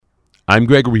I'm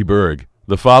Gregory Berg.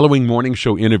 The following morning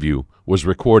show interview was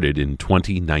recorded in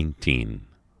 2019.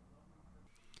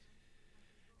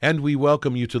 And we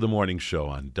welcome you to the morning show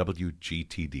on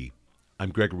WGTD. I'm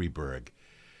Gregory Berg.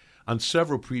 On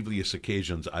several previous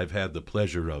occasions, I've had the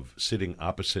pleasure of sitting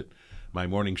opposite my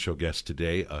morning show guest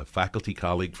today, a faculty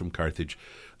colleague from Carthage,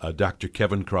 Dr.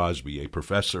 Kevin Crosby, a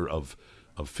professor of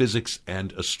physics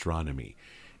and astronomy,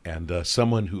 and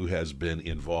someone who has been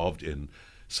involved in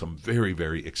some very,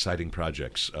 very exciting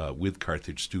projects with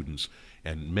Carthage students,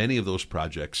 and many of those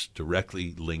projects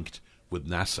directly linked with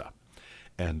NASA.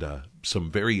 And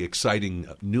some very exciting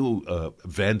new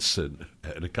events and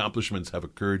accomplishments have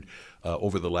occurred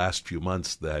over the last few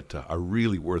months that are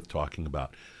really worth talking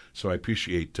about. So I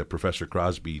appreciate Professor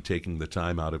Crosby taking the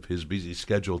time out of his busy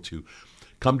schedule to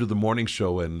come to the morning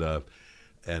show and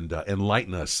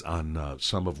enlighten us on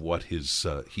some of what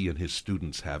he and his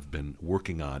students have been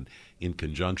working on in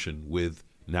conjunction with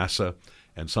NASA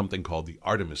and something called the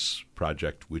Artemis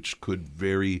Project, which could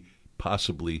very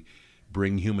possibly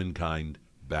bring humankind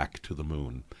back to the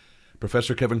moon.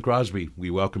 Professor Kevin Crosby, we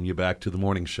welcome you back to the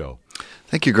morning show.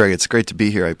 Thank you, Greg. It's great to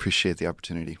be here. I appreciate the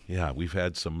opportunity. Yeah, we've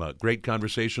had some great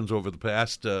conversations over the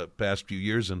past few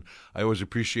years, and I always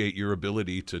appreciate your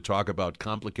ability to talk about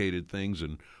complicated things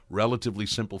in relatively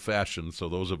simple fashion, so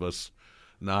those of us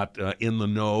not in the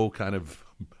know kind of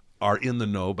are in the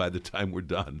know by the time we're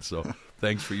done. So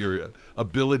thanks for your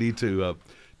ability to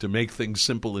make things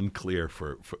simple and clear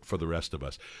for the rest of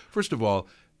us. First of all,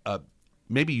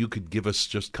 maybe you could give us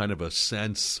just kind of a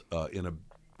sense in a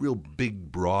real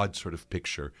big, broad sort of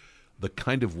picture, the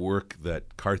kind of work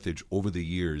that Carthage over the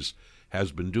years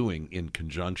has been doing in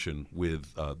conjunction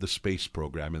with the space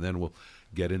program, and then we'll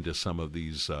get into some of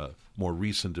these more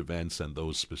recent events and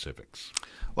those specifics.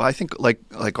 Well, I think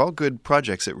like all good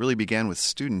projects, it really began with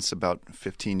students about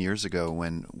 15 years ago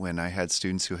when I had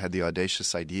students who had the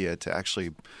audacious idea to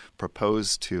actually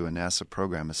propose to a NASA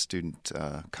program a student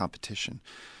competition.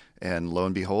 And lo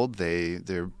and behold,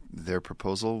 their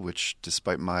proposal, which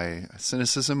despite my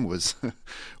cynicism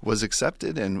was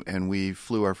accepted, and we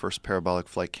flew our first parabolic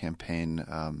flight campaign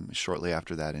shortly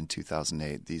after that in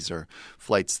 2008. These are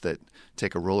flights that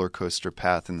take a roller coaster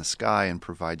path in the sky and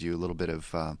provide you a little bit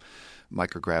of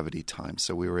microgravity time.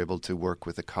 So we were able to work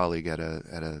with a colleague at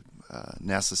a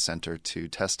NASA center to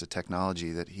test a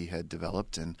technology that he had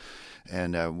developed, and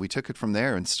we took it from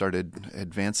there and started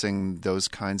advancing those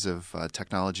kinds of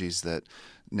technologies that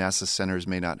NASA centers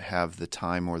may not have the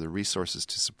time or the resources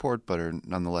to support, but are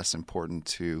nonetheless important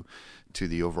to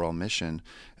the overall mission,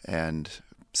 and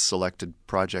selected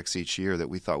projects each year that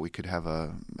we thought we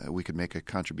could make a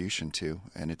contribution to,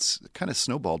 and it's kind of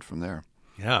snowballed from there.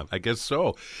 Yeah, I guess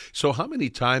so. So how many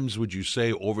times would you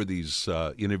say over these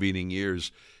intervening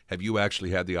years have you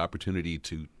actually had the opportunity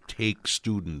to take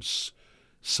students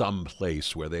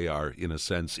someplace where they are, in a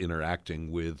sense,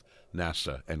 interacting with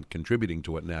NASA and contributing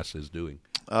to what NASA is doing?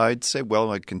 I'd say,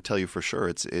 well, I can tell you for sure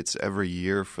it's every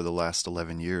year for the last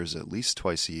 11 years, at least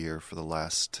twice a year for the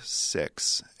last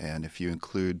 6. And if you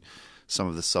include some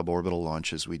of the suborbital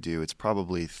launches we do, it's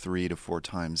probably 3 to 4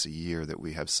 times a year that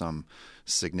we have some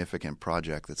significant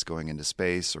project that's going into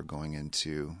space or going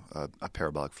into a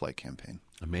parabolic flight campaign.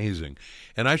 Amazing.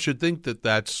 And I should think that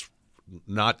that's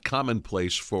not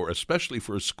commonplace especially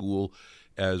for a school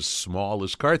as small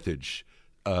as Carthage,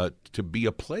 to be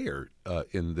a player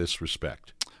in this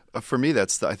respect. For me, I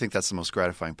think that's the most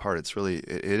gratifying part.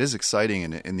 It is exciting.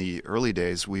 And in the early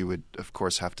days, we would, of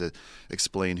course, have to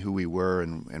explain who we were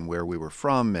and where we were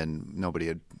from, and nobody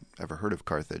had ever heard of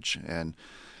Carthage. And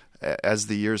as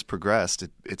the years progressed,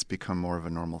 it's become more of a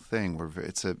normal thing.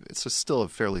 It's still a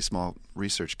fairly small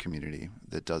research community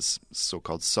that does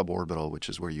so-called suborbital, which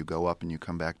is where you go up and you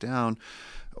come back down,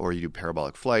 or you do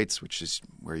parabolic flights, which is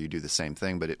where you do the same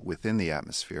thing, but within the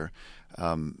atmosphere.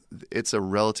 It's a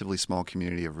relatively small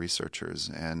community of researchers,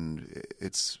 and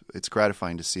it's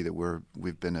gratifying to see that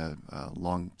we've been a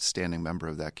long-standing member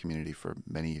of that community for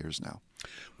many years now.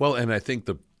 Well, and I think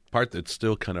the part that's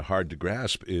still kind of hard to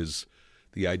grasp is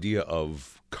the idea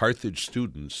of Carthage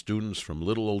students from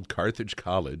little old Carthage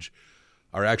College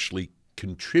are actually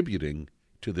contributing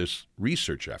to this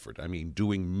research effort. I mean,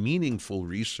 doing meaningful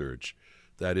research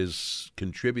that is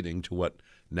contributing to what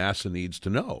NASA needs to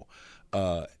know.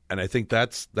 And I think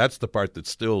that's the part that's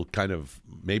still kind of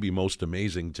maybe most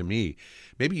amazing to me.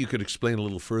 Maybe you could explain a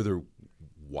little further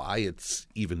why it's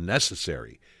even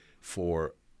necessary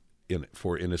for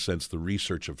in a sense the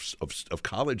research of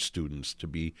college students to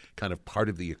be kind of part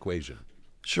of the equation.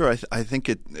 Sure, I think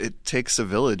it takes a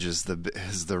village is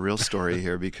the real story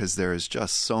here, because there is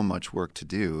just so much work to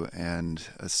do, and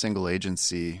a single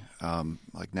agency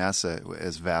like NASA,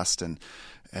 as vast and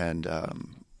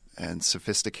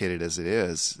sophisticated as it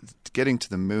is, getting to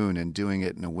the moon and doing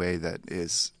it in a way that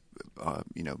is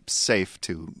safe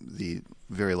to the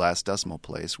very last decimal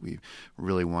place. We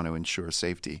really want to ensure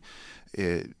safety.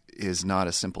 It is not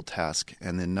a simple task,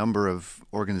 and the number of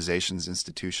organizations,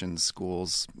 institutions,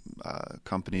 schools,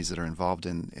 companies that are involved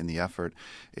in the effort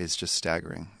is just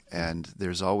staggering. And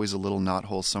there's always a little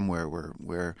knothole somewhere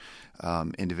where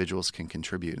individuals can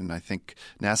contribute. And I think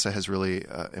NASA has really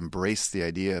embraced the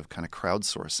idea of kind of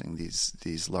crowdsourcing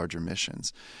these larger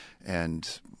missions.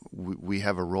 And we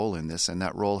have a role in this, and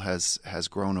that role has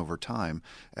grown over time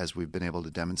as we've been able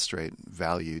to demonstrate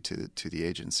value to the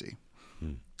agency.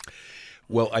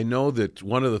 Well, I know that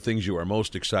one of the things you are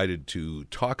most excited to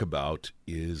talk about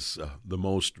is the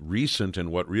most recent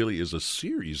and what really is a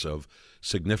series of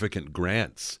significant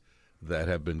grants that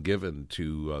have been given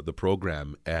to the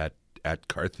program at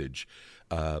Carthage.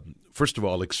 First of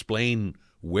all, explain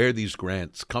where these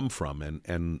grants come from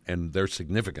and their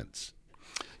significance.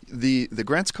 The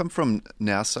grants come from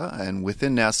NASA, and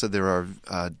within NASA there are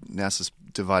NASA's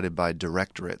divided by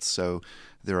directorates. So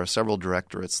there are several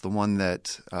directorates. The one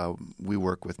that we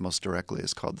work with most directly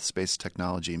is called the Space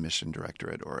Technology Mission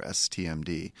Directorate, or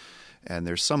STMD. And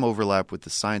there's some overlap with the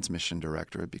Science Mission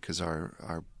Directorate because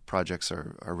our projects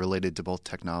are related to both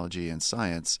technology and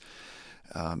science,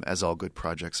 as all good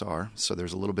projects are. So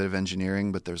there's a little bit of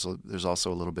engineering, but there's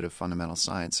also a little bit of fundamental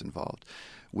science involved.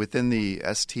 Within the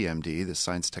STMD, the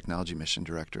Science Technology Mission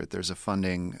Directorate, there's a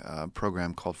funding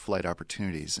program called Flight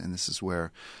Opportunities, and this is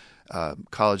where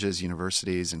colleges,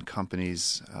 universities, and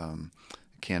companies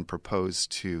can propose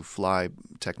to fly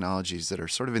technologies that are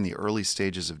sort of in the early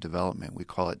stages of development. We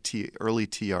call it early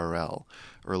TRL,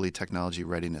 Early Technology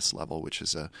Readiness Level, which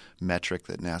is a metric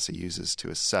that NASA uses to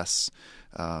assess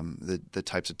the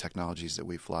types of technologies that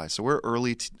we fly. So we're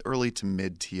early to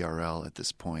mid TRL at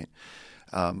this point,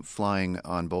 flying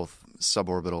on both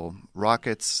suborbital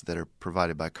rockets that are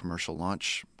provided by commercial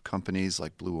launch companies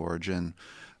like Blue Origin,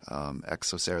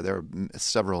 Exosair. There are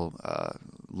several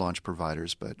launch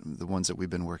providers, but the ones that we've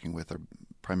been working with are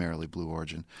primarily Blue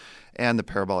Origin, and the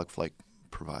parabolic flight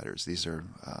providers. These are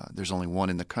there's only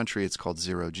one in the country. It's called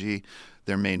Zero G.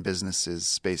 Their main business is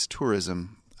space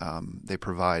tourism. They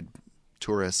provide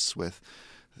tourists with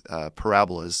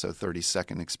parabolas, so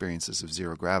 30-second experiences of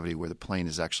zero gravity, where the plane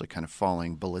is actually kind of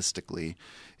falling ballistically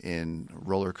in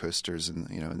roller coasters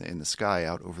in the sky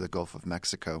out over the Gulf of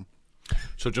Mexico.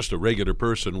 So just a regular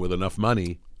person with enough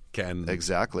money can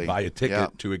buy a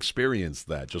ticket to experience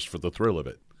that just for the thrill of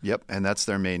it. Yep, and that's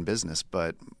their main business.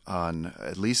 But on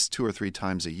at least 2 or 3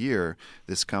 times a year,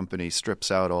 this company strips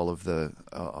out all of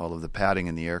the padding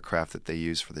in the aircraft that they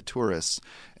use for the tourists,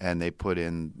 and they put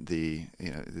in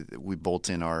we bolt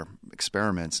in our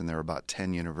experiments, and there are about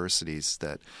 10 universities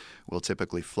that will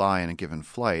typically fly in a given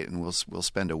flight, and we'll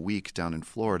spend a week down in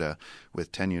Florida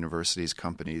with 10 universities,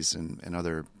 companies, and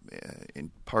other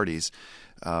parties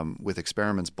with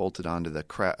experiments bolted onto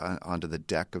the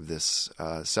deck of this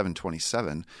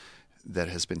 727 that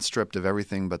has been stripped of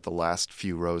everything but the last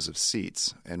few rows of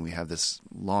seats. And we have this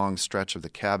long stretch of the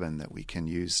cabin that we can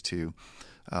use to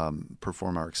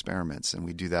perform our experiments. And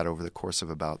we do that over the course of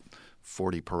about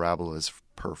 40 parabolas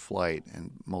per flight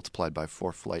and multiplied by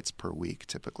 4 flights per week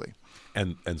typically.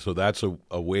 And so that's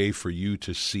a way for you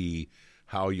to see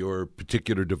how your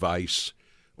particular device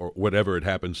or whatever it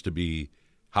happens to be,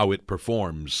 how it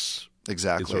performs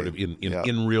exactly sort of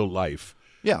in real life.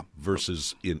 Yeah.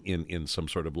 Versus in some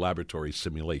sort of laboratory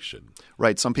simulation.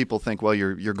 Right. Some people think, well,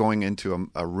 you're going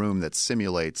into a room that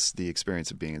simulates the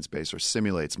experience of being in space or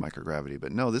simulates microgravity.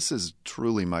 But no, this is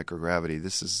truly microgravity.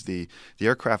 This is the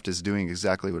aircraft is doing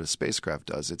exactly what a spacecraft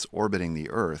does. It's orbiting the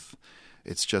Earth.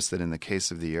 It's just that in the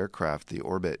case of the aircraft, the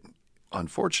orbit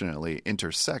unfortunately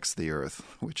intersects the Earth,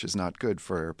 which is not good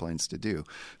for airplanes to do.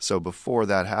 So before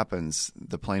that happens,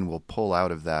 the plane will pull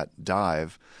out of that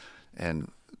dive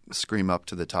and scream up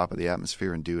to the top of the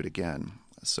atmosphere and do it again.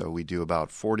 So we do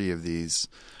about 40 of these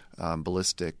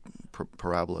ballistic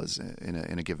parabolas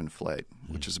in a given flight,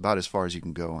 which is about as far as you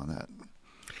can go on that.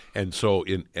 And so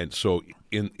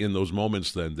in those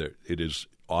moments, then it is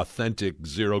authentic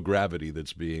zero gravity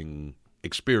that's being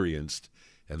experienced.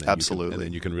 And then Absolutely. And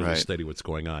then you can really study what's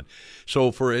going on.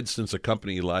 So, for instance, a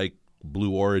company like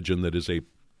Blue Origin that is a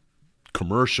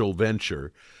commercial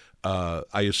venture, I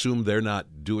assume they're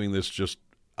not doing this just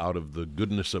out of the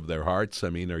goodness of their hearts. I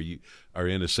mean, are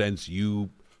in a sense you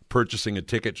purchasing a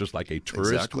ticket just like a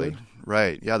tourist Exactly. would?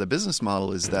 Right. Yeah, the business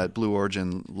model is that Blue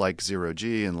Origin, like Zero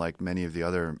G and like many of the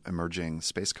other emerging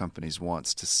space companies,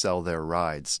 wants to sell their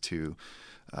rides to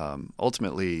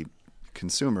ultimately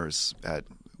consumers at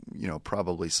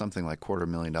probably something like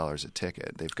 $250,000 a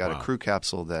ticket. They've got Wow. a crew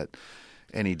capsule that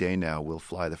any day now will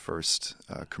fly the first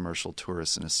commercial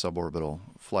tourists in a suborbital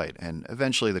flight, and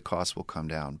eventually the cost will come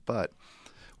down. But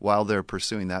while they're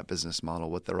pursuing that business model,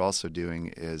 what they're also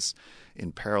doing is,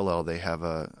 in parallel, they have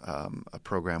a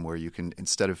program where you can,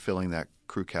 instead of filling that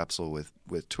crew capsule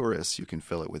with tourists, you can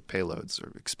fill it with payloads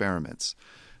or experiments.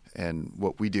 And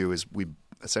what we do is we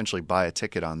essentially buy a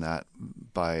ticket on that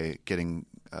by getting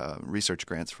research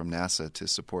grants from NASA to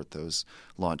support those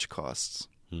launch costs.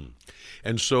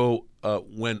 And so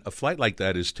when a flight like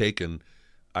that is taken,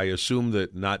 I assume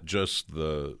that not just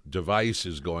the device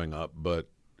is going up, but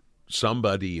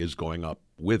somebody is going up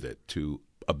with it to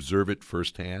observe it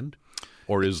firsthand?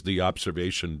 Or is the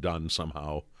observation done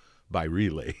somehow by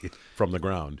relay from the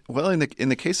ground? Well, in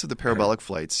the case of the parabolic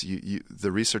flights,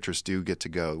 the researchers do get to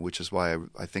go, which is why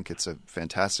I think it's a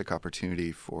fantastic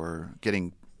opportunity for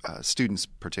getting students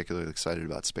particularly excited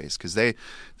about space, because they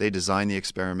design the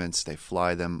experiments, they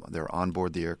fly them, they're on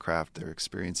board the aircraft, they're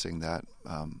experiencing that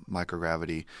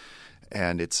microgravity,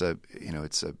 and it's a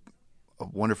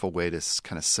wonderful way to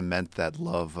kind of cement that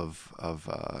love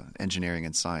of engineering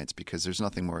and science, because there's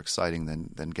nothing more exciting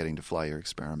than getting to fly your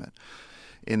experiment.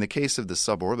 In the case of the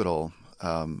suborbital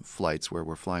flights where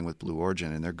we're flying with Blue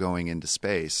Origin and they're going into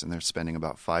space and they're spending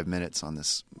about 5 minutes on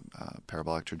this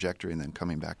parabolic trajectory and then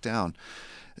coming back down,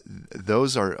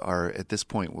 those are at this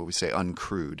point what we say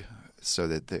uncrewed, so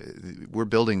that we're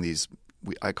building these.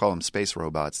 I call them space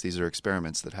robots. These are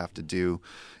experiments that have to do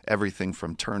everything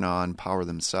from turn on, power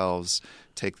themselves,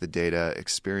 take the data,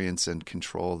 experience and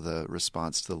control the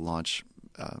response to the launch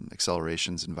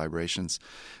accelerations and vibrations,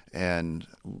 and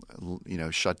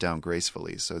shut down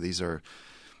gracefully. So these are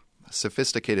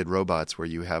sophisticated robots where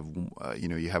you have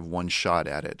one shot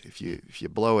at it. If you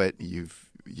blow it, you've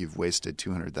wasted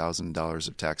 $200,000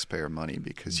 of taxpayer money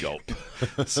because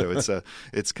so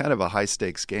it's kind of a high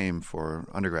stakes game for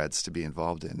undergrads to be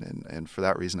involved in, and for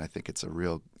that reason I think it's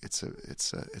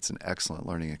an excellent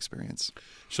learning experience.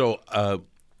 So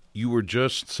you were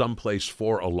just someplace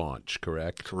for a launch,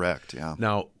 correct? Correct, yeah.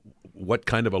 Now, what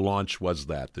kind of a launch was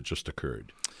that just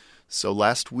occurred? So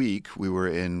last week we were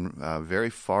in very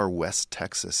far west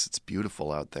Texas. It's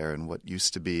beautiful out there, and what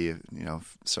used to be,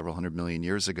 several 100 million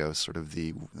years ago, sort of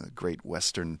the Great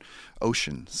Western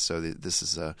Ocean. So this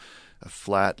is a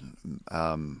flat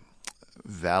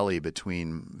valley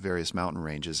between various mountain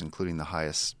ranges, including the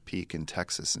highest peak in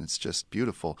Texas, and it's just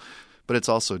beautiful. But it's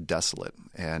also desolate,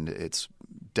 and it's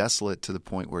desolate to the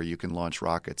point where you can launch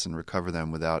rockets and recover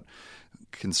them without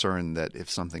concern that if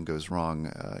something goes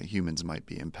wrong, humans might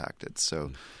be impacted.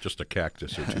 So just a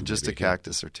cactus or two. Just maybe. A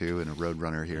cactus or two and a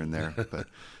roadrunner here and there. But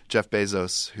Jeff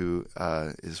Bezos, who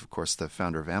is, of course, the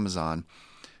founder of Amazon,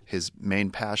 his main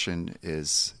passion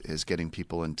is getting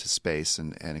people into space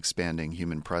and expanding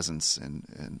human presence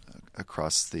and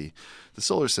across the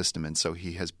solar system. And so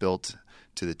he has built,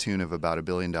 to the tune of about $1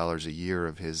 billion a year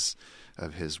of his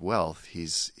wealth,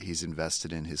 he's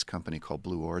invested in his company called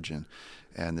Blue Origin,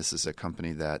 and this is a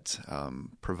company that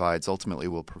ultimately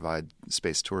will provide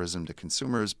space tourism to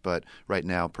consumers, but right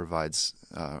now provides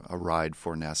a ride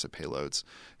for NASA payloads.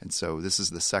 And so this is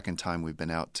the second time we've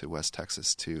been out to West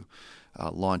Texas to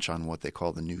launch on what they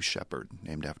call the New Shepard,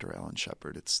 named after Alan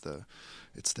Shepard. It's their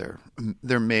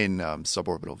main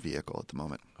suborbital vehicle at the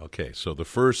moment. Okay, so the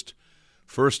first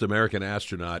American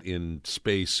astronaut in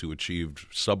space who achieved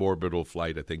suborbital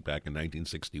flight, I think, back in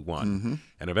 1961,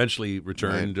 and eventually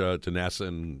returned to NASA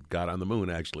and got on the moon,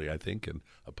 actually, I think, in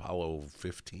Apollo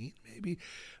 15, maybe.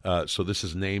 So this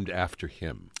is named after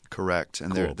him. Correct.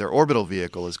 And cool. their orbital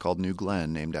vehicle is called New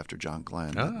Glenn, named after John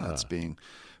Glenn. That's being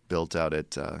built out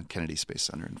at Kennedy Space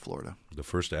Center in Florida. The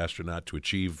first astronaut to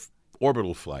achieve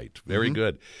orbital flight. Very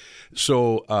good.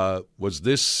 So was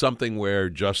this something where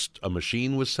just a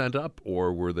machine was sent up,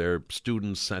 or were there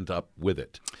students sent up with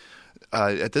it?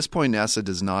 At this point, NASA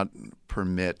does not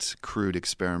permit crewed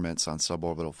experiments on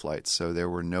suborbital flights, so there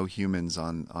were no humans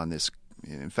on this.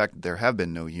 In fact, there have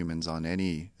been no humans on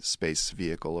any space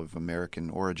vehicle of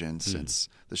American origin since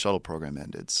the shuttle program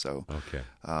ended. So,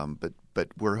 but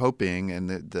we're hoping, and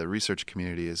the research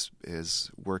community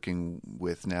is working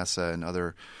with NASA and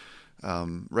other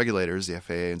regulators, the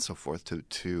FAA and so forth,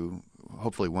 to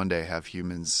hopefully one day have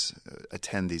humans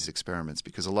attend these experiments,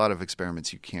 because a lot of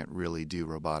experiments you can't really do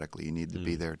robotically. You need to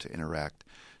be there to interact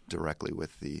directly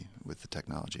with the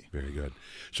technology. Very good.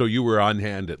 So you were on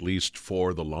hand at least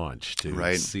for the launch to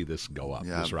Right. see this go up.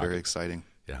 Yeah, this rocket. very exciting.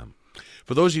 Yeah.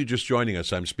 For those of you just joining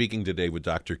us, I'm speaking today with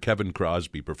Dr. Kevin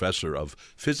Crosby, professor of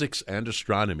physics and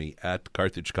astronomy at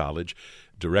Carthage College,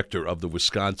 director of the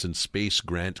Wisconsin Space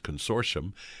Grant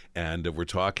Consortium, and we're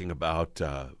talking about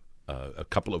a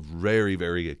couple of very,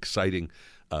 very exciting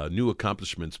new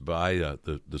accomplishments by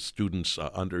the students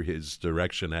under his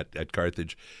direction at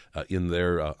Carthage in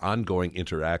their ongoing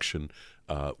interaction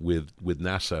with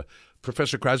NASA.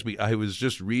 Professor Crosby, I was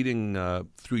just reading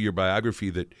through your biography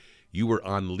that you were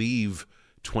on leave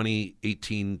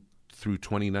 2018 through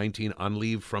 2019, on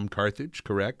leave from Carthage,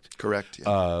 correct? Correct.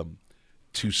 Yeah.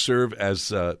 To serve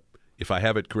as, if I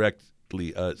have it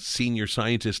correctly, senior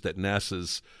scientist at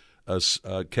NASA's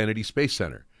Kennedy Space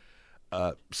Center.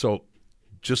 So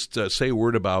just say a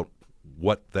word about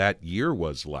what that year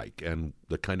was like and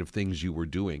the kind of things you were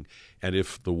doing, and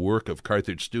if the work of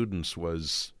Carthage students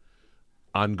was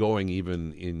ongoing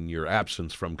even in your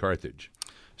absence from Carthage.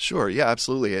 Sure. Yeah,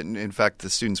 absolutely. And in fact, the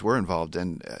students were involved,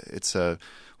 and it's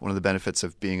one of the benefits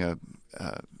of being a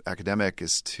academic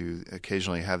is to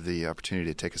occasionally have the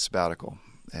opportunity to take a sabbatical.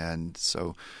 And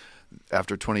so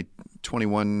after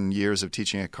 21 years of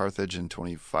teaching at Carthage and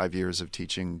 25 years of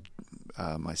teaching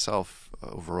myself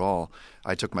overall,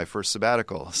 I took my first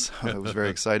sabbatical. So it was very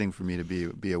exciting for me to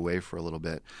be away for a little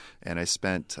bit. And I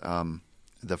spent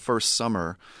the first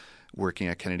summer working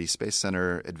at Kennedy Space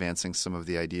Center, advancing some of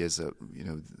the ideas that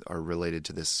are related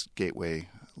to this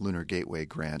Lunar Gateway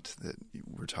grant that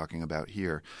we're talking about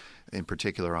here, in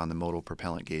particular on the modal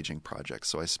propellant gauging project.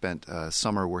 So I spent a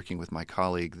summer working with my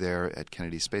colleague there at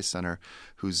Kennedy Space Center,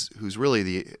 who's really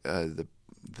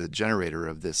the generator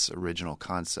of this original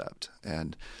concept.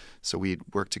 And so we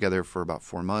worked together for about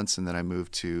 4 months, and then I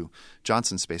moved to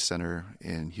Johnson Space Center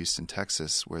in Houston,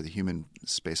 Texas, where the human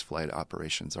spaceflight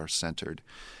operations are centered,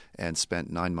 and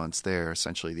spent 9 months there,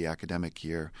 essentially the academic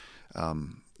year,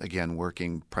 again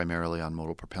working primarily on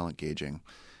modal propellant gauging,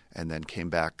 and then came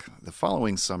back the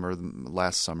following summer,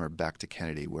 last summer, back to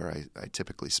Kennedy, where I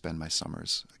typically spend my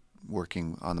summers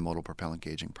working on the modal propellant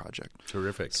gauging project.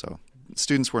 Terrific. So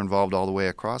students were involved all the way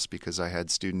across because I had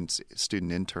student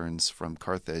interns from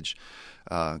Carthage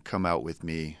come out with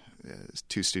me,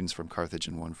 2 students from Carthage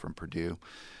and 1 from Purdue,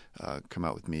 come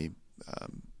out with me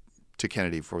to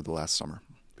Kennedy for the last summer.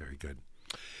 Very good.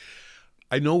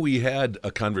 I know we had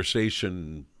a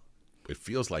conversation, it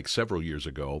feels like several years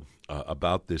ago,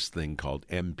 about this thing called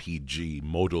MPG,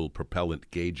 modal propellant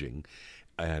gauging,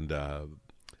 and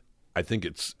I think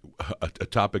it's a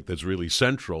topic that's really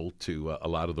central to a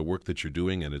lot of the work that you're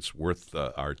doing, and it's worth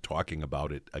our talking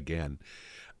about it again.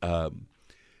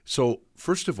 So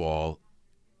first of all,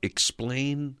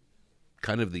 explain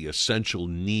kind of the essential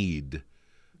need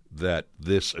that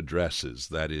this addresses,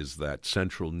 that is, that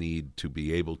central need to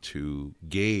be able to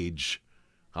gauge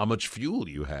how much fuel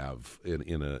you have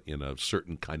in a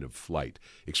certain kind of flight.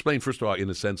 Explain, first of all, in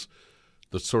a sense,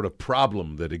 the sort of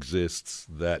problem that exists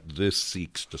that this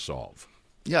seeks to solve.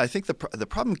 Yeah, I think the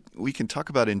problem we can talk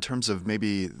about in terms of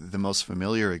maybe the most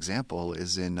familiar example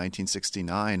is in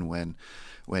 1969 when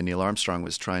Neil Armstrong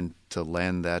was trying to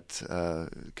land that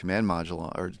command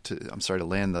module, to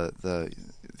land the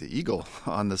Eagle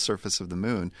on the surface of the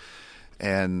moon.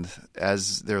 And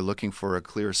as they're looking for a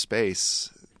clear space,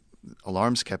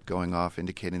 alarms kept going off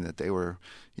indicating that they were,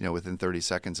 within 30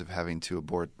 seconds of having to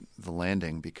abort the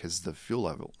landing because the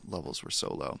fuel levels were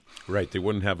so low. Right. They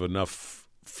wouldn't have enough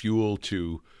fuel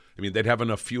they'd have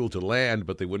enough fuel to land,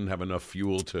 but they wouldn't have enough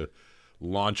fuel to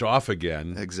launch off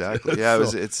again. Exactly. Yeah,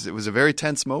 it was a very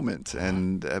tense moment,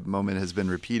 and that moment has been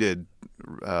repeated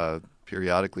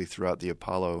periodically throughout the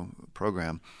Apollo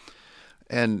program.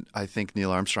 And I think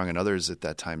Neil Armstrong and others at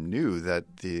that time knew that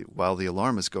while the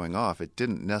alarm was going off, it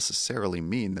didn't necessarily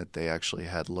mean that they actually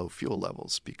had low fuel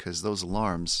levels, because those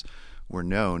alarms were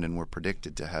known and were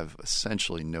predicted to have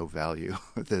essentially no value.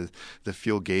 The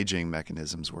fuel gauging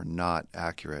mechanisms were not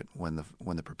accurate when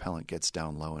the propellant gets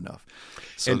down low enough.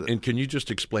 So and can you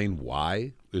just explain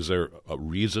why? Is there a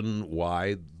reason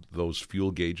why those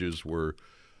fuel gauges were,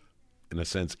 in a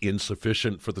sense,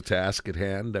 insufficient for the task at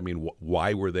hand? I mean,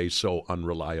 why were they so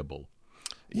unreliable?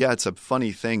 Yeah, it's a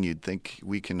funny thing. You'd think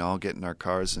we can all get in our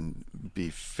cars and be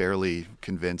fairly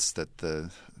convinced that the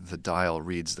dial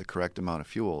reads the correct amount of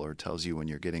fuel or tells you when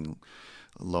you're getting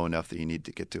low enough that you need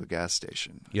to get to a gas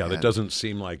station. Yeah, that doesn't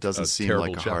seem like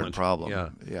a hard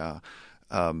problem. Yeah.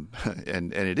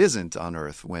 And it isn't on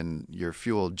Earth when your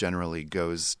fuel generally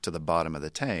goes to the bottom of the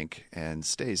tank and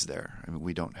stays there. I mean,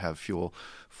 we don't have fuel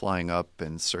flying up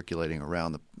and circulating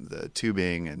around the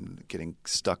tubing and getting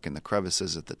stuck in the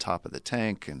crevices at the top of the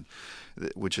tank, and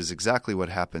which is exactly what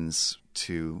happens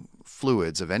to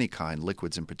fluids of any kind,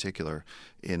 liquids in particular,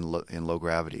 in low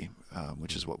gravity,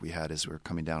 which is what we had as we were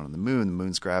coming down on the moon. The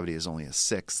moon's gravity is only a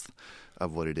sixth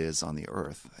of what it is on the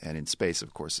Earth, and in space,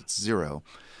 of course, it's zero.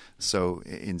 So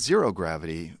in zero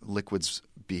gravity, liquids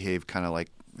behave kind of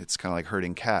like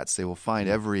herding cats. They will find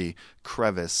every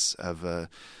crevice of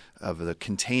the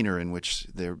container in which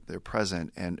they're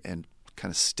present and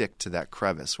kind of stick to that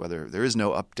crevice, whether there is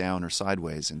no up, down, or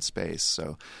sideways in space.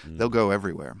 So they'll go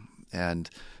everywhere. And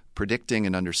predicting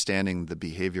and understanding the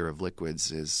behavior of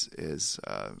liquids is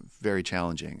very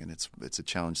challenging, and it's a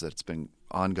challenge that's been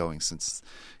ongoing since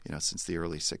the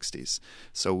early 60s.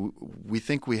 So we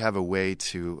think we have a way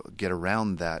to get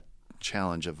around that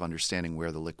challenge of understanding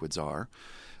where the liquids are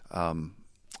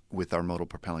with our modal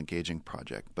propellant gauging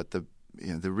project. But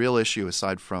the real issue,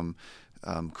 aside from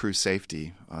crew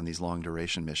safety on these long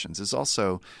duration missions, is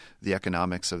also the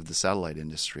economics of the satellite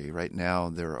industry. Right now,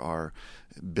 there are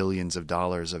billions of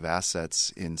dollars of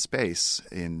assets in space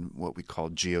in what we call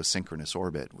geosynchronous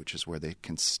orbit, which is where they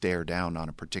can stare down on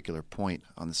a particular point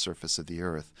on the surface of the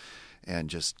Earth and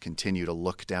just continue to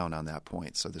look down on that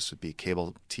point. So this would be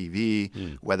cable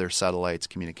TV, weather satellites,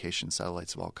 communication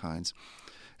satellites of all kinds.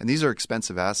 And these are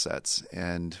expensive assets,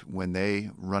 and when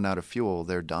they run out of fuel,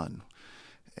 they're done.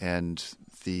 And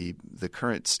the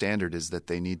current standard is that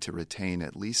they need to retain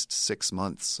at least 6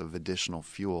 months of additional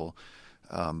fuel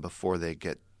before they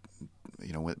get,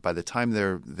 by the time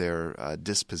they're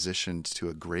dispositioned to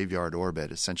a graveyard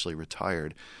orbit, essentially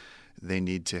retired, they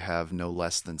need to have no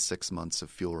less than 6 months of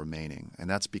fuel remaining. And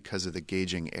that's because of the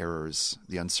gauging errors,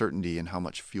 the uncertainty in how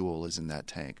much fuel is in that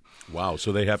tank. Wow.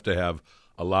 So they have to have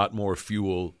a lot more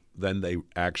fuel than they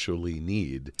actually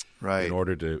need in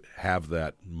order to have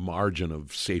that margin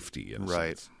of safety. In a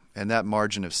sense. And that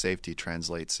margin of safety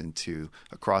translates into,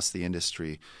 across the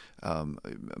industry,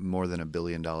 more than $1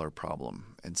 billion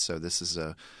problem. And so this is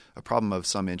a problem of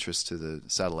some interest to the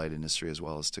satellite industry as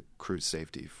well as to crew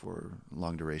safety for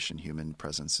long-duration human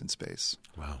presence in space.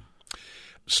 Wow.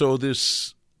 So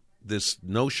this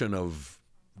notion of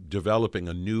developing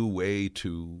a new way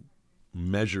to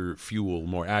measure fuel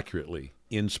more accurately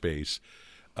in space,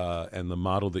 and the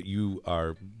model that you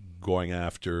are going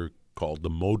after called the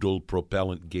Modal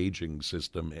Propellant Gauging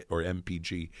System, or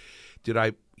MPG. Did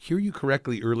I hear you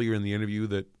correctly earlier in the interview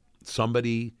that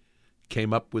somebody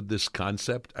came up with this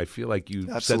concept? I feel like you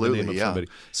said the name of somebody.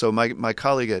 So my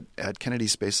colleague at Kennedy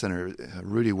Space Center,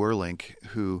 Rudy Werlink,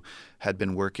 who had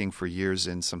been working for years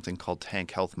in something called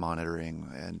tank health monitoring,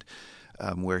 and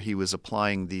where he was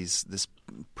applying this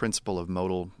principle of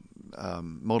modal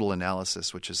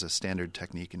analysis, which is a standard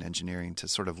technique in engineering to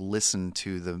sort of listen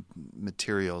to the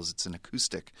materials. It's an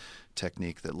acoustic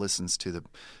technique that listens to the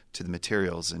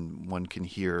materials, and one can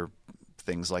hear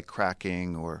things like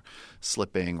cracking or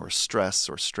slipping or stress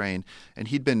or strain. And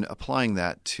he'd been applying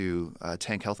that to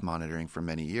tank health monitoring for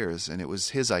many years, and it was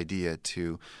his idea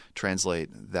to translate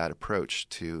that approach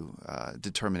to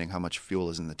determining how much fuel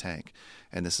is in the tank.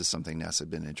 And this is something NASA had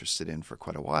been interested in for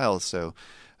quite a while. So,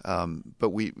 but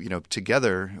we,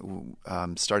 together,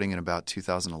 starting in about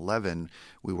 2011,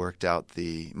 we worked out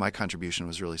my contribution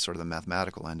was really sort of the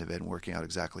mathematical end of it and working out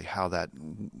exactly how that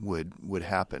would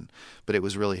happen. But it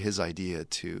was really his idea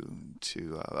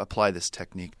to apply this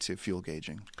technique to fuel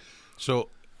gauging. So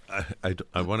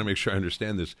I want to make sure I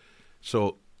understand this.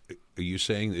 So are you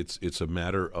saying it's a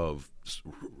matter of,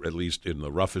 at least in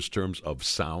the roughest terms, of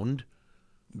sound?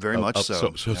 Very much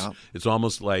so. So it's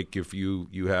almost like if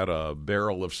you had a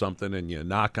barrel of something and you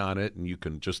knock on it, and you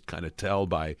can just kind of tell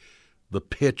by the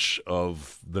pitch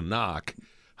of the knock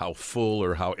how full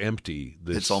or how empty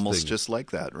this It's almost thing just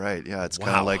like that, right? Yeah, it's Wow.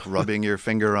 kind of like rubbing your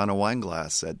finger on a wine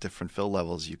glass. At different fill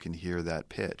levels, you can hear that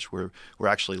pitch. We're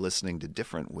actually listening to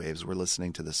different waves. We're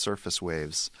listening to the surface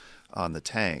waves on the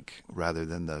tank rather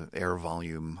than the air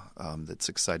volume that's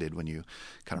excited when you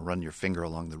kind of run your finger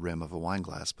along the rim of a wine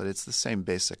glass. But it's the same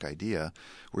basic idea.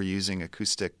 We're using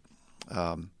acoustic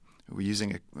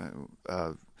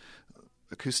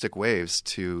waves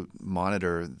to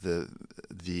monitor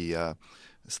the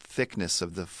thickness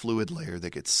of the fluid layer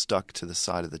that gets stuck to the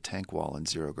side of the tank wall in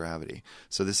zero gravity.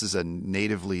 So this is a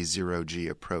natively zero-G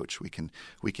approach. We can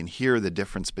hear the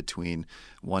difference between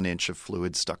 1 inch of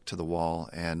fluid stuck to the wall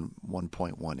and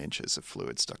 1.1 inches of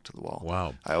fluid stuck to the wall.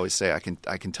 Wow. I always say I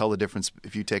can tell the difference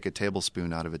if you take a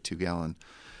tablespoon out of a 2-gallon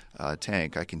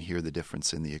tank, I can hear the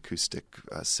difference in the acoustic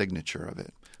signature of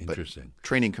it. Interesting. But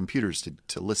training computers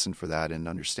to listen for that and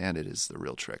understand it is the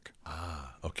real trick.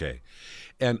 Ah, okay.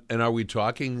 And are we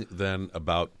talking then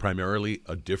about primarily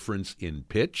a difference in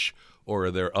pitch, or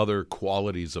are there other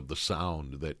qualities of the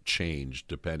sound that change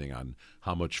depending on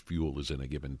how much fuel is in a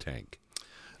given tank?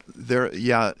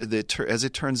 As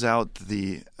it turns out,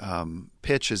 the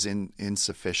pitch is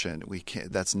insufficient.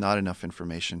 That's not enough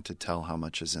information to tell how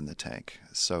much is in the tank.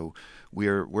 So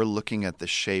we're looking at the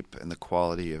shape and the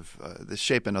quality of the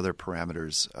shape and other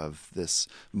parameters of this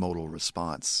modal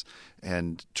response,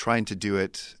 and trying to do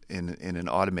it in an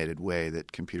automated way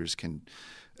that computers can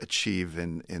achieve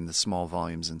in the small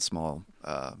volumes and small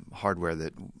hardware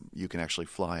that you can actually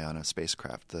fly on a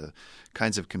spacecraft. The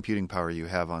kinds of computing power you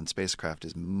have on spacecraft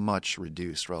is much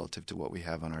reduced relative to what we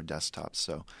have on our desktops.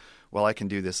 So while I can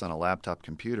do this on a laptop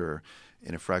computer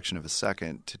in a fraction of a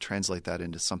second, to translate that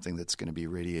into something that's going to be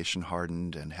radiation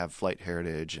hardened and have flight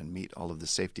heritage and meet all of the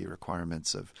safety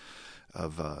requirements of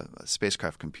a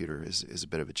spacecraft computer is a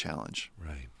bit of a challenge.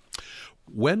 Right.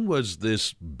 When was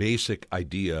this basic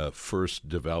idea first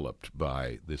developed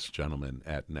by this gentleman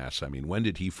at NASA? I mean, when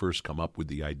did he first come up with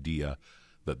the idea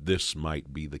that this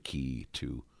might be the key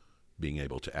to being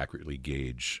able to accurately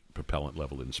gauge propellant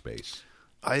level in space?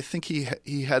 I think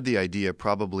he had the idea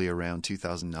probably around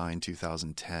 2009,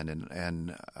 2010,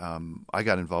 and I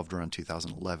got involved around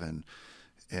 2011,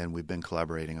 and we've been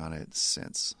collaborating on it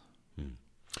since.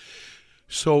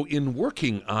 So in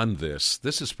working on this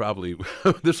is probably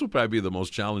this will probably be the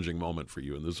most challenging moment for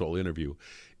you in this whole interview.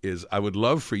 Is I would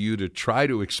love for you to try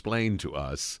to explain to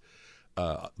us,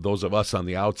 those of us on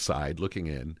the outside looking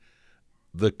in,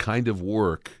 the kind of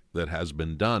work that has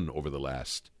been done over the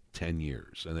last 10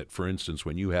 years. And that, for instance,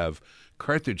 when you have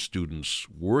Carthage students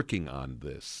working on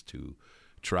this to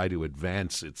try to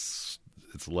advance its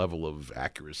level of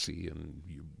accuracy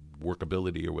and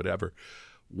workability or whatever,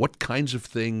 what kinds of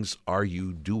things are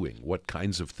you doing? What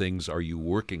kinds of things are you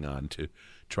working on to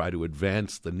try to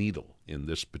advance the needle in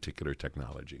this particular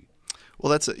technology?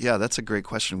 Well, that's a great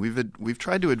question. We've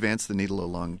tried to advance the needle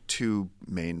along two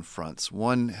main fronts.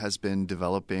 One has been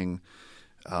developing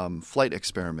flight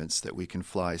experiments that we can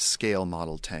fly scale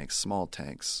model tanks, small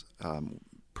tanks,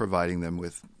 providing them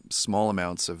with small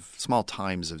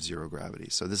times of zero gravity.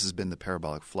 So this has been the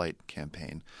parabolic flight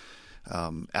campaign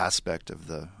aspect of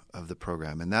the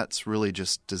program, and that's really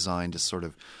just designed to sort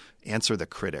of answer the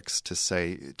critics, to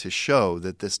show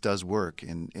that this does work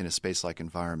in a space-like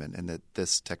environment, and that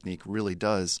this technique really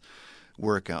does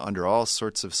work under all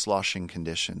sorts of sloshing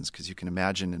conditions, because you can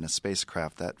imagine in a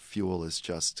spacecraft that fuel is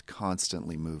just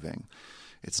constantly moving.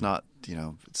 It's not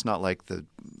like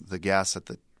the gas at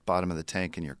the bottom of the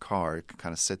tank in your car. It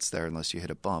kind of sits there unless you hit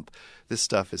a bump. This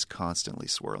stuff is constantly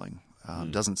swirling.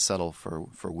 Doesn't settle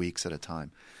for weeks at a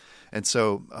time. And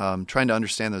so trying to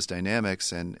understand those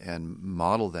dynamics and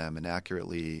model them and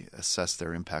accurately assess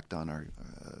their impact on our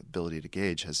ability to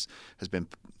gauge has been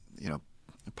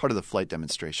part of the flight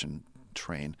demonstration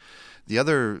train. The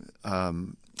other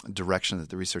direction that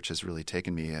the research has really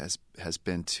taken me has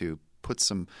been to put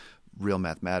some real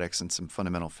mathematics and some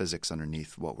fundamental physics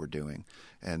underneath what we're doing.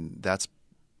 And that's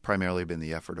primarily been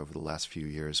the effort over the last few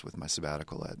years with my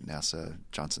sabbatical at NASA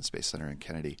Johnson Space Center in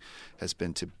Kennedy, has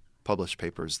been to publish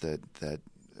papers that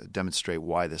demonstrate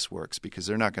why this works, because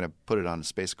they're not going to put it on a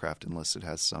spacecraft unless it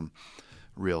has some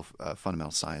real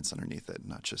fundamental science underneath it,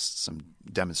 not just some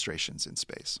demonstrations in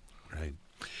space. Right.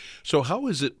 So how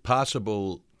is it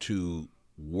possible to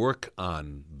work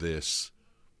on this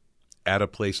at a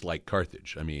place like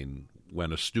Carthage? I mean,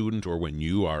 when a student or when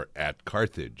you are at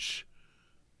Carthage,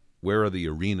 where are the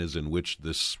arenas in which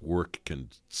this work can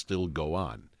still go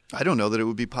on? I don't know that it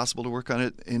would be possible to work on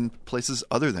it in places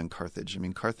other than Carthage. I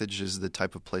mean, Carthage is the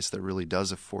type of place that really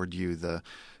does afford you the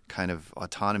kind of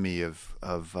autonomy of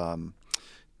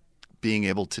being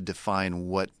able to define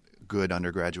what good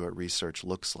undergraduate research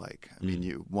looks like. I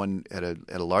mean, at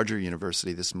a larger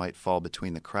university, this might fall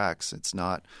between the cracks. It's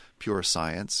not pure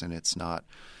science, and it's not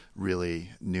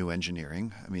really new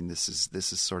engineering. I mean, this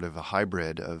is sort of a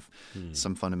hybrid of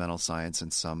some fundamental science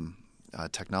and some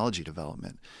technology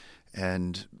development.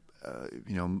 And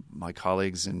my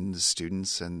colleagues and the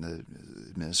students and the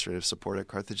administrative support at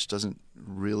Carthage doesn't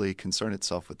really concern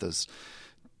itself with those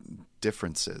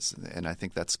differences. And I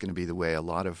think that's going to be the way a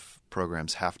lot of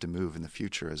programs have to move in the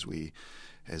future as we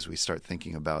start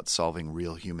thinking about solving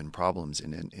real human problems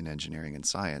in engineering and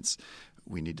science.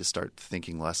 We need to start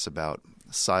thinking less about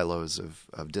silos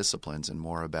of disciplines and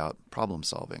more about problem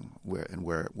solving,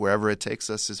 wherever it takes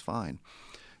us is fine.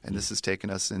 And this has taken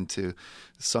us into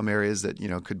some areas that,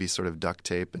 could be sort of duct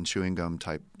tape and chewing gum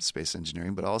type space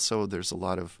engineering, but also there's a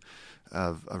lot of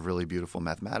really beautiful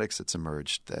mathematics that's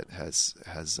emerged that has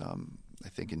I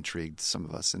think, intrigued some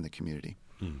of us in the community.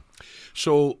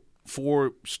 So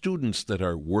for students that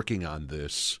are working on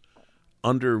this,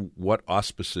 under what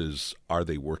auspices are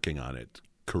they working on it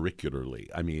curricularly?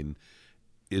 I mean,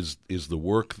 is the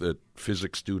work that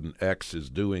physics student X is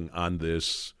doing on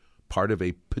this part of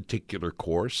a particular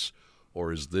course,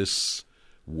 or is this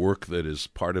work that is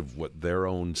part of what their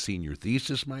own senior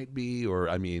thesis might be? Or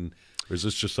is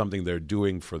this just something they're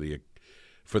doing for the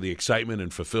excitement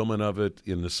and fulfillment of it,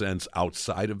 in the sense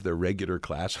outside of their regular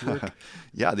classwork?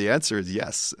 Yeah, the answer is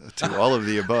yes to all of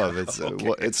the above.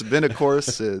 It's been a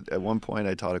course. At one point,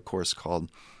 I taught a course called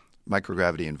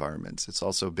Microgravity Environments. It's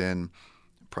also been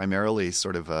primarily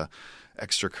sort of a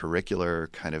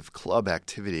extracurricular kind of club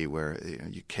activity where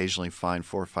you occasionally find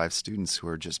 4 or 5 students who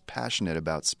are just passionate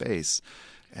about space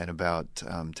and about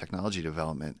technology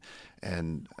development,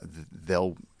 and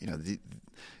they'll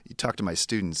you talk to my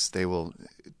students, they will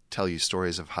tell you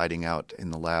stories of hiding out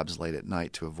in the labs late at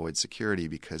night to avoid security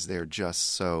because they're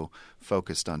just so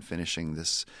focused on finishing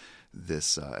this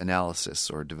analysis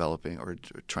or developing or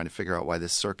trying to figure out why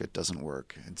this circuit doesn't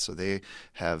work. And so they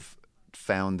have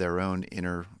found their own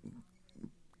inner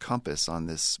compass on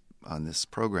this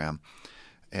program.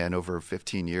 And over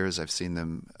 15 years, I've seen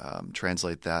them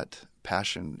translate that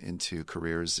passion into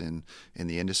careers in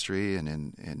the industry and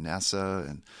in NASA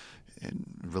and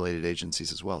related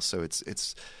agencies as well. So it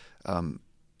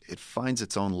finds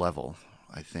its own level,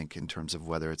 I think, in terms of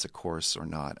whether it's a course or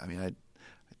not. I mean, I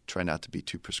try not to be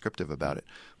too prescriptive about it.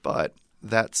 But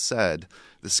that said,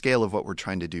 the scale of what we're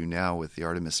trying to do now with the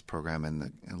Artemis program and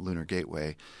the Lunar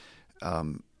Gateway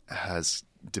has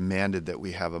demanded that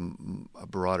we have a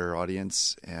broader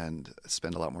audience and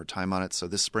spend a lot more time on it. So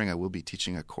this spring I will be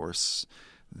teaching a course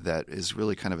that is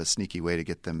really kind of a sneaky way to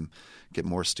get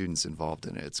more students involved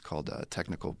in it. It's called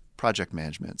Technical Project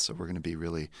Management. So we're going to be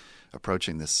really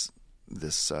approaching this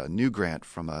new grant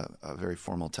from a very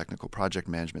formal technical project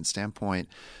management standpoint,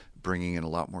 bringing in a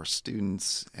lot more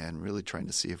students and really trying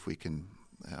to see if we can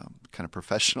kind of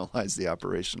professionalize the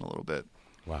operation a little bit.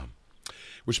 Wow.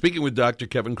 We're speaking with Dr.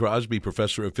 Kevin Crosby,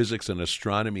 professor of physics and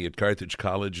astronomy at Carthage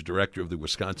College, director of the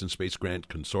Wisconsin Space Grant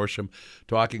Consortium,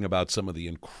 talking about some of the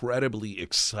incredibly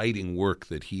exciting work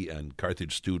that he and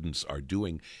Carthage students are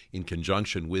doing in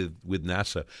conjunction with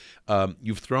NASA.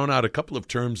 You've thrown out a couple of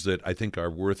terms that I think are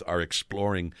worth our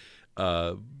exploring,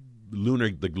 the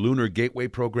Lunar Gateway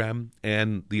program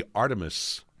and the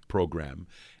Artemis program.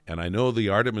 And I know the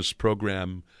Artemis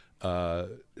program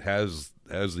has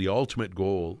the ultimate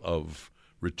goal of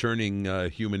returning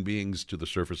human beings to the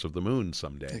surface of the moon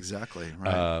someday. Exactly,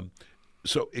 right.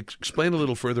 So explain a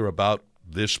little further about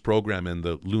this program and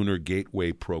the Lunar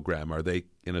Gateway program. Are they,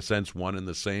 in a sense, one and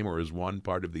the same, or is one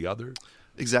part of the other?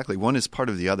 Exactly. One is part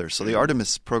of the other. So the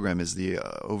Artemis program is the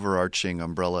overarching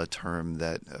umbrella term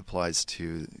that applies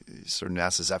to sort of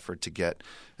NASA's effort to get,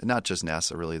 and not just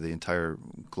NASA, really, the entire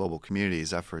global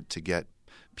community's effort to get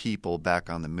people back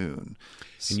on the moon.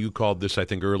 And you called this, I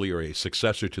think, earlier a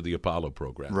successor to the Apollo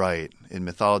program. Right. In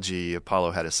mythology,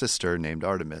 Apollo had a sister named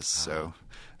Artemis. So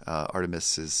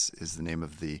Artemis is the name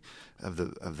of the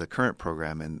current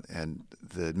program, and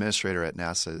the administrator at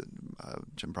NASA,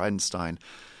 Jim Bridenstine,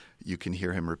 you can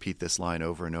hear him repeat this line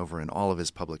over and over in all of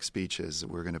his public speeches.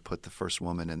 We're going to put the first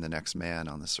woman and the next man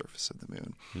on the surface of the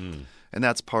moon. And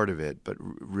that's part of it. But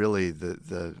really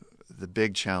the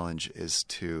big challenge is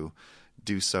to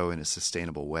do so in a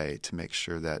sustainable way, to make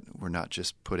sure that we're not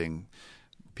just putting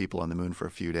people on the moon for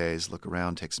a few days, look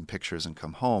around, take some pictures, and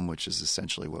come home, which is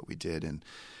essentially what we did in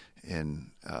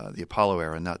the Apollo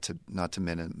era. Not to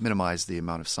minimize the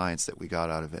amount of science that we got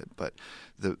out of it, but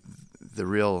the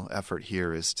real effort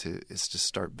here is to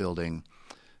start building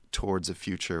towards a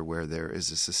future where there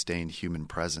is a sustained human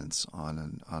presence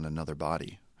on another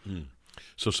body.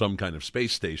 So some kind of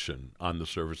space station on the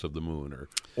surface of the moon or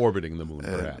orbiting the moon,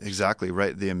 perhaps. Exactly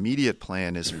right. The immediate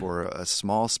plan is for a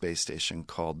small space station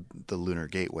called the Lunar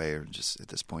Gateway, or just at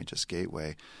this point just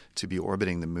Gateway, to be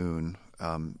orbiting the moon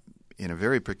in a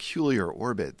very peculiar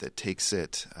orbit that takes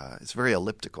it it's very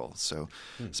elliptical. So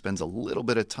it spends a little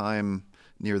bit of time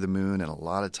near the moon and a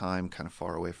lot of time kind of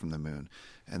far away from the moon.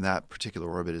 And that particular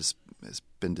orbit has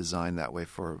been designed that way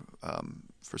for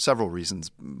several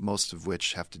reasons, most of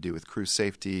which have to do with crew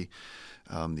safety,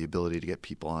 the ability to get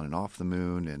people on and off the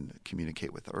moon and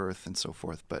communicate with Earth and so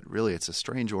forth. But really, it's a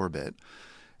strange orbit.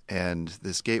 And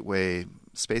this Gateway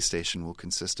space station will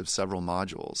consist of several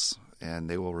modules, and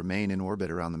they will remain in orbit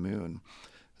around the moon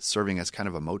serving as kind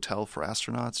of a motel for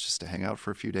astronauts just to hang out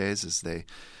for a few days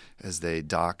as they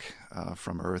dock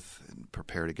from Earth and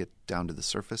prepare to get down to the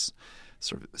surface.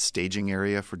 Sort of a staging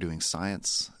area for doing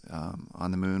science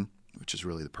on the moon, which is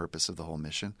really the purpose of the whole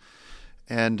mission,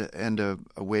 and a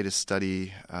way to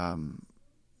study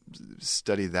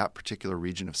that particular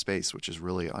region of space, which is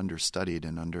really understudied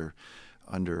and under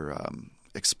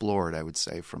explored, I would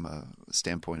say, from a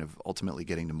standpoint of ultimately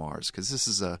getting to Mars, because this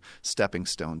is a stepping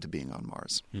stone to being on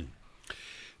Mars.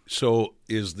 So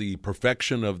is the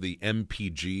perfection of the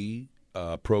MPG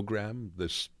program,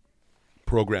 this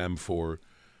program for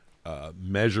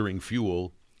measuring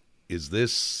fuel, is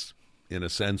this, in a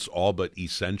sense, all but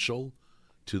essential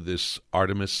to this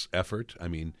Artemis effort? I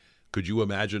mean, could you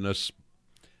imagine us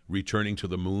returning to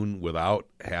the moon without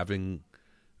having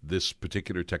this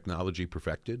particular technology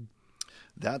perfected?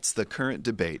 That's the current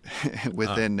debate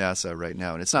within NASA right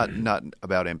now. And it's not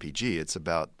about MPG. It's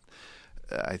about,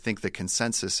 I think the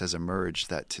consensus has emerged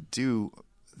that to do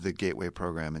the Gateway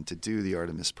program and to do the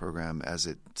Artemis program as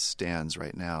it stands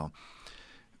right now,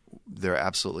 there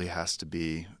absolutely has to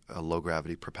be a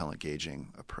low-gravity propellant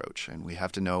gauging approach. And we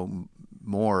have to know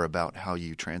more about how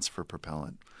you transfer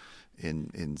propellant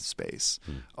in space.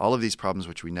 All of these problems,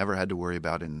 which we never had to worry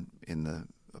about in the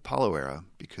Apollo era,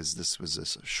 because this was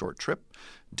a short trip,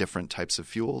 different types of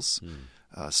fuels,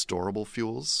 storable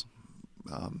fuels.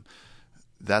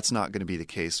 That's not going to be the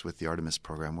case with the Artemis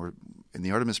program. In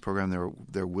the Artemis program,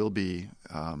 there will be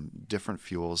different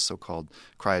fuels, so-called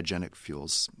cryogenic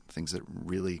fuels, things that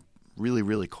really, really,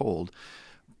 really cold.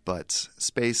 But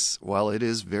space, while it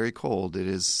is very cold, it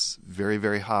is very,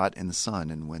 very hot in the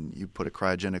sun. And when you put a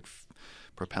cryogenic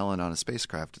propellant on a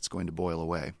spacecraft, it's going to boil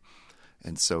away.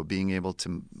 And so being able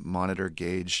to monitor,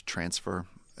 gauge, transfer,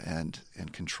 and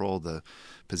control the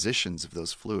positions of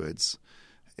those fluids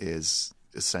is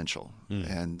essential.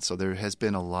 And so there has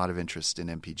been a lot of interest in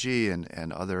MPG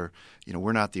and other,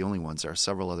 we're not the only ones. There are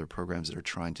several other programs that are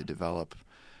trying to develop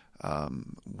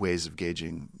ways of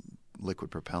gauging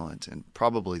liquid propellant. And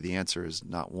probably the answer is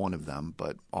not one of them,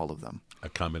 but all of them. A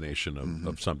combination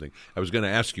of something. I was going to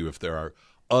ask you if there are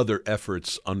other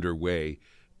efforts underway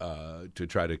to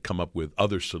try to come up with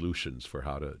other solutions for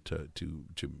how to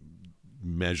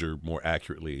measure more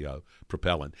accurately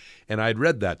propellant. And I'd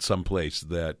read that someplace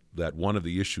that one of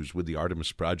the issues with the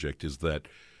Artemis project is that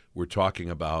we're talking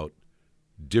about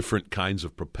different kinds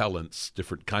of propellants,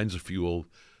 different kinds of fuel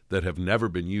that have never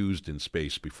been used in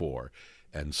space before.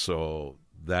 And so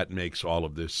that makes all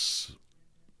of this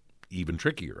even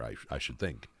trickier, I should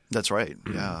think. That's right.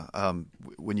 Yeah.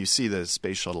 When you see the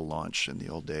space shuttle launch in the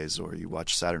old days, or you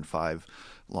watch Saturn V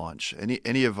launch,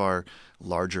 any of our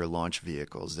larger launch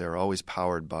vehicles, they're always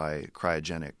powered by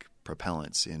cryogenic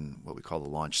propellants in what we call the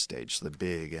launch stage. So the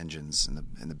big engines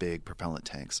and the big propellant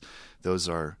tanks, those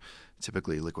are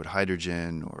typically liquid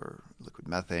hydrogen or liquid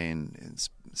methane in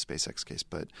SpaceX case,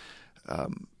 but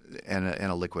and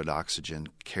a liquid oxygen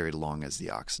carried along as the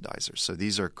oxidizer. So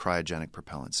these are cryogenic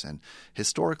propellants. And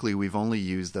historically, we've only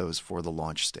used those for the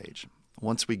launch stage.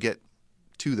 Once we get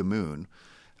to the moon,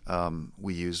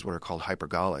 we use what are called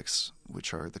hypergolics,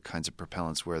 which are the kinds of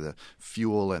propellants where the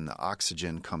fuel and the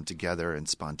oxygen come together and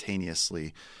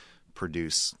spontaneously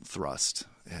produce thrust.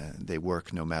 And they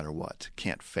work no matter what.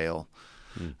 Can't fail.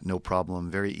 No problem.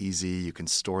 Very easy. You can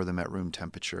store them at room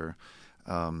temperature.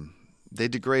 They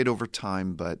degrade over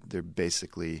time, but they're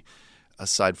basically,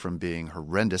 aside from being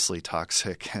horrendously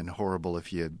toxic and horrible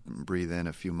if you breathe in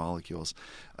a few molecules,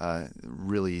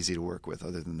 really easy to work with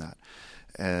other than that.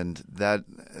 And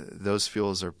those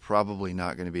fuels are probably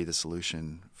not going to be the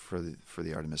solution for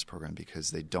the Artemis program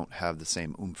because they don't have the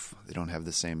same oomph. They don't have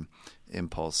the same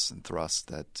impulse and thrust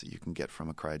that you can get from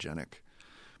a cryogenic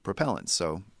propellant.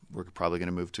 So we're probably going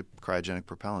to move to cryogenic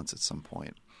propellants at some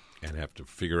point. And have to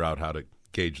figure out how to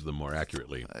gauge them more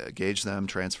accurately. Gauge them,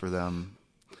 transfer them,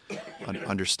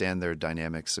 understand their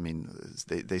dynamics. I mean,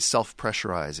 they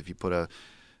self-pressurize. If you put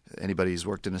anybody who's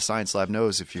worked in a science lab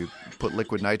knows if you put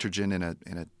liquid nitrogen in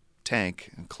a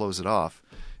tank and close it off,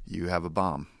 you have a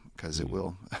bomb because it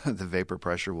will. The vapor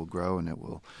pressure will grow and it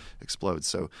will explode.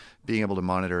 So being able to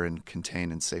monitor and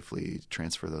contain and safely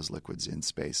transfer those liquids in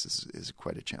space is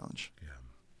quite a challenge. Yeah.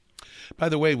 By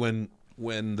the way,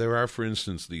 when there are, for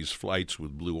instance, these flights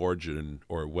with Blue Origin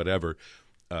or whatever,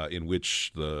 in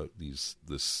which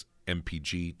this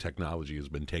MPG technology has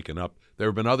been taken up, there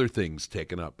have been other things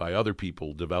taken up by other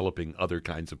people developing other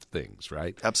kinds of things,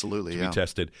 right? Absolutely, to be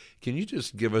tested. Can you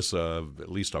just give us at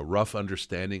least a rough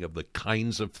understanding of the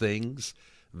kinds of things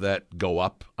that go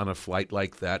up on a flight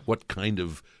like that? What kind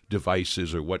of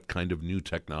devices or what kind of new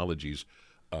technologies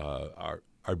are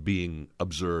being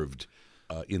observed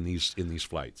in these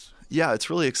flights. Yeah, it's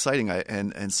really exciting,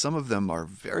 and some of them are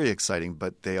very exciting,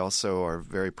 but they also are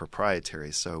very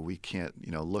proprietary. So we can't,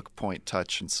 look, point,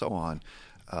 touch, and so on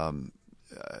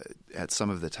at some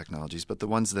of the technologies. But the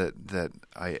ones that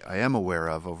I am aware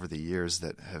of over the years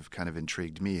that have kind of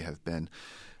intrigued me have been,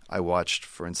 I watched,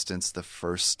 for instance, the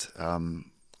first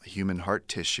human heart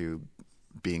tissue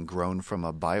being grown from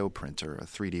a bioprinter, a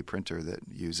 3D printer that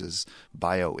uses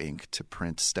bioink to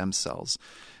print stem cells.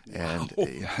 And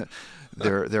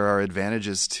there are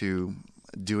advantages to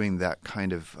doing that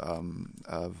kind of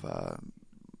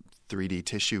 3D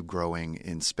tissue growing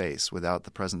in space. Without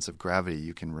the presence of gravity,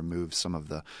 you can remove some of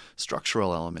the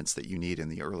structural elements that you need in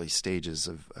the early stages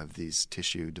of these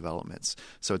tissue developments.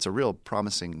 So it's a real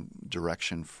promising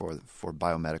direction for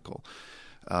biomedical.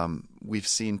 We've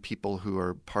seen people who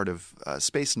are part of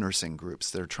space nursing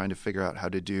groups that are trying to figure out how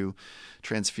to do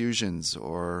transfusions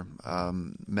or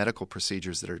medical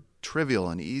procedures that are trivial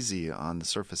and easy on the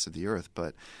surface of the Earth,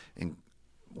 but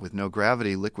with no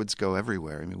gravity, liquids go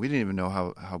everywhere. I mean, we didn't even know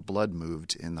how blood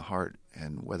moved in the heart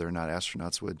and whether or not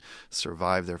astronauts would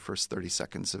survive their first 30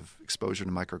 seconds of exposure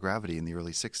to microgravity in the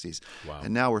early 60s. Wow.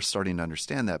 And now we're starting to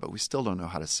understand that, but we still don't know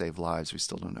how to save lives. We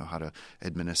still don't know how to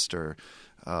administer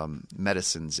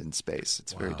medicines in space.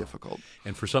 It's very difficult.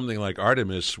 And for something like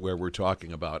Artemis, where we're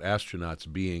talking about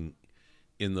astronauts being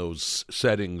in those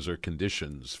settings or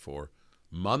conditions for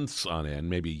months on end,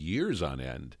 maybe years on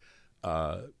end,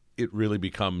 it really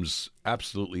becomes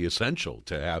absolutely essential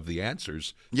to have the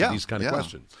answers to these kind of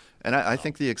questions. And I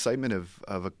think the excitement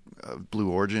of Blue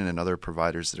Origin and other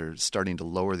providers that are starting to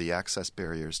lower the access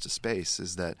barriers to space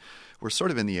is that we're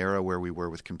sort of in the era where we were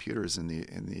with computers in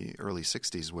the early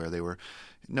 60s, where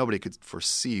nobody could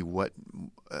foresee what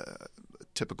a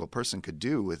typical person could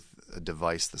do with a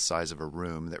device the size of a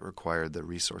room that required the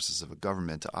resources of a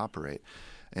government to operate.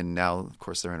 And now, of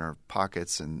course, they're in our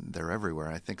pockets and they're everywhere.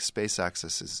 And I think space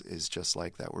access is just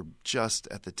like that. We're just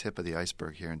at the tip of the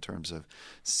iceberg here in terms of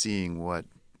seeing what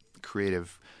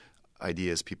creative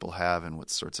ideas people have and what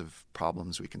sorts of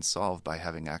problems we can solve by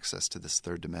having access to this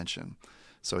third dimension.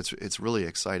 So it's really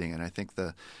exciting. And I think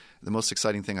the most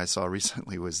exciting thing I saw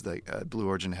recently was that Blue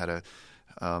Origin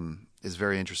is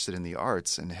very interested in the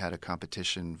arts and had a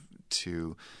competition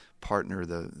to partner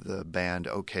the band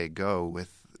OK Go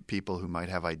with people who might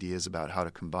have ideas about how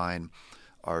to combine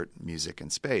art, music,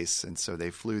 and space. And so they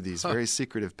flew these very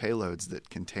secretive payloads that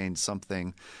contained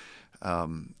something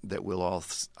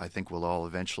that I think we'll all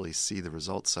eventually see the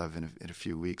results of in a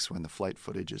few weeks when the flight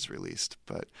footage is released.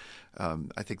 But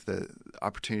I think the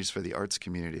opportunities for the arts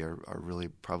community are really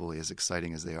probably as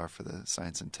exciting as they are for the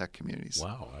science and tech communities.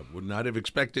 Wow, I would not have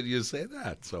expected you to say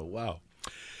that. So, wow.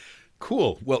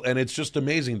 Cool. Well, and it's just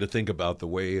amazing to think about the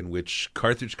way in which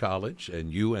Carthage College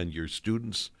and you and your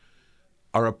students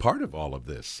are a part of all of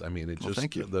this. I mean, it's just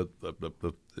thank you.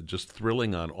 The just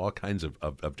thrilling on all kinds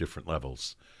of different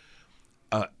levels.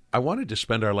 I wanted to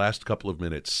spend our last couple of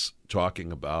minutes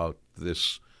talking about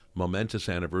this momentous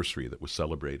anniversary that was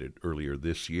celebrated earlier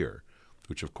this year,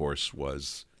 which, of course,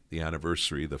 was the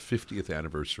 50th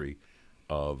anniversary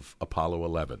of Apollo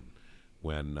 11,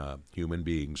 when human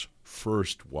beings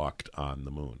first walked on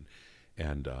the moon.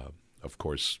 And, of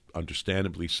course,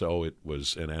 understandably so, it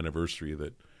was an anniversary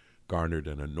that garnered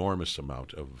an enormous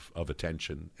amount of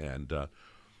attention. And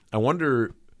I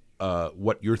wonder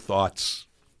what your thoughts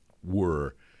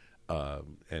were.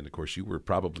 And, of course, you were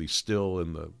probably still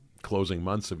in the closing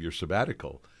months of your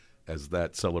sabbatical as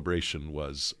that celebration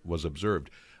was observed.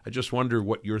 I just wonder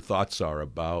what your thoughts are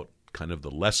about kind of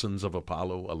the lessons of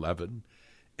Apollo 11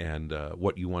 and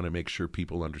what you want to make sure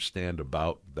people understand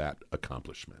about that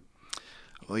accomplishment.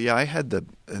 Well, yeah, I had the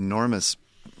enormous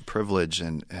privilege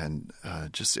and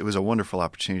just it was a wonderful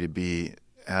opportunity to be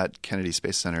at Kennedy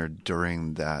Space Center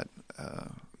during that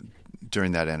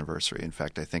anniversary. In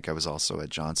fact, I think I was also at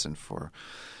Johnson for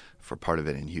part of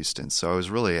it in Houston. So I was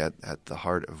really at the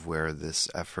heart of where this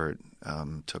effort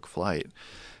took flight.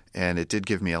 And it did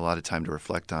give me a lot of time to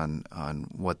reflect on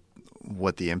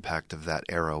what the impact of that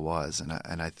era was.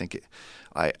 And I think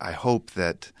I hope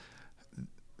that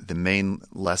the main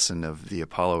lesson of the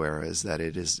Apollo era is that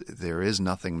there is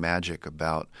nothing magic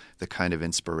about the kind of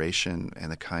inspiration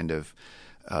and the kind of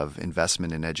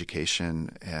investment in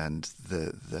education and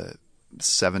the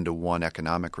 7-to-1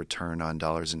 economic return on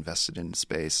dollars invested in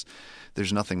space.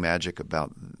 There's nothing magic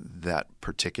about that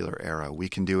particular era. We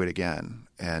can do it again,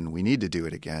 and we need to do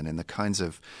it again. And the kinds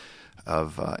of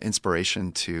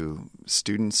inspiration to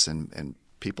students and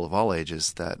people of all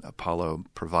ages that Apollo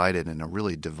provided in a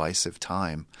really divisive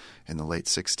time in the late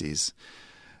 60s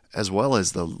as well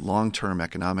as the long-term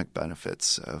economic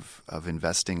benefits of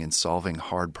investing in solving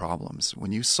hard problems.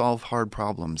 When you solve hard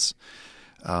problems,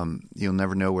 you'll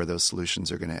never know where those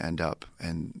solutions are going to end up.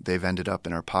 And they've ended up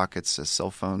in our pockets as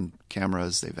cell phone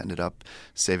cameras. They've ended up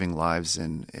saving lives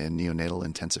in neonatal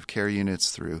intensive care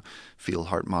units through fetal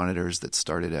heart monitors that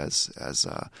started as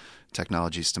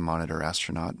technologies to monitor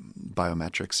astronaut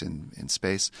biometrics in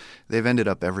space. They've ended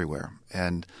up everywhere.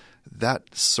 And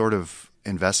that sort of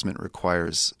investment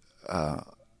requires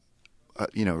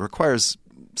requires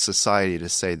society to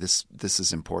say this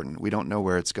is important. We don't know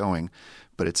where it's going,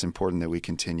 but it's important that we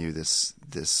continue this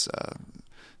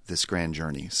grand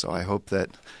journey. So I hope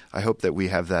that we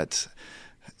have that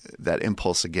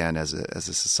impulse again as a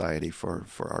society for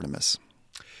Artemis.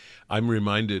 I'm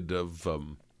reminded of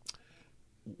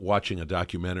watching a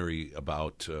documentary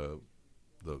about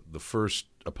the first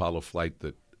Apollo flight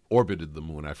that orbited the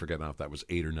moon. I forget now if that was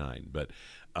 8 or 9, but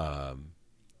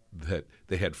that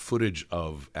they had footage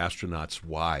of astronauts'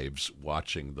 wives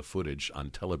watching the footage on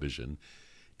television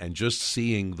and just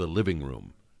seeing the living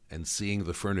room and seeing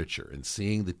the furniture and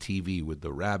seeing the TV with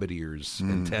the rabbit ears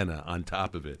antenna on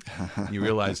top of it. And you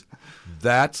realize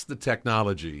that's the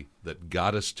technology that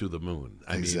got us to the moon.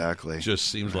 I mean, it just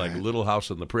seems like Little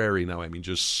House on the Prairie now. I mean,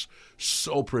 just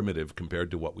so primitive compared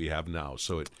to what we have now.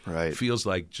 So it feels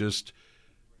like just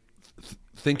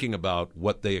thinking about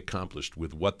what they accomplished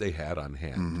with what they had on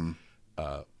hand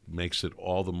makes it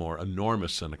all the more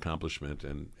enormous an accomplishment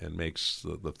and makes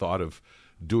the thought of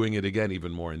doing it again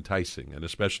even more enticing, and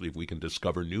especially if we can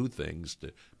discover new things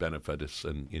to benefit us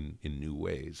in new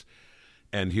ways.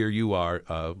 And here you are,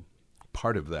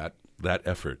 part of that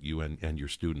effort, you and your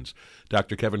students.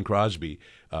 Dr. Kevin Crosby,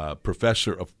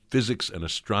 professor of physics and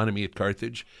astronomy at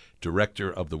Carthage,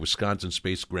 director of the Wisconsin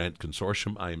Space Grant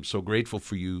Consortium. I am so grateful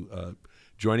for you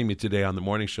joining me today on the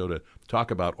morning show to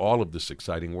talk about all of this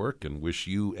exciting work, and wish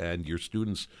you and your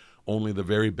students only the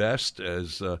very best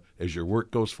as your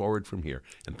work goes forward from here.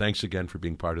 And thanks again for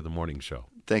being part of the morning show.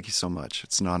 Thank you so much.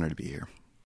 It's an honor to be here.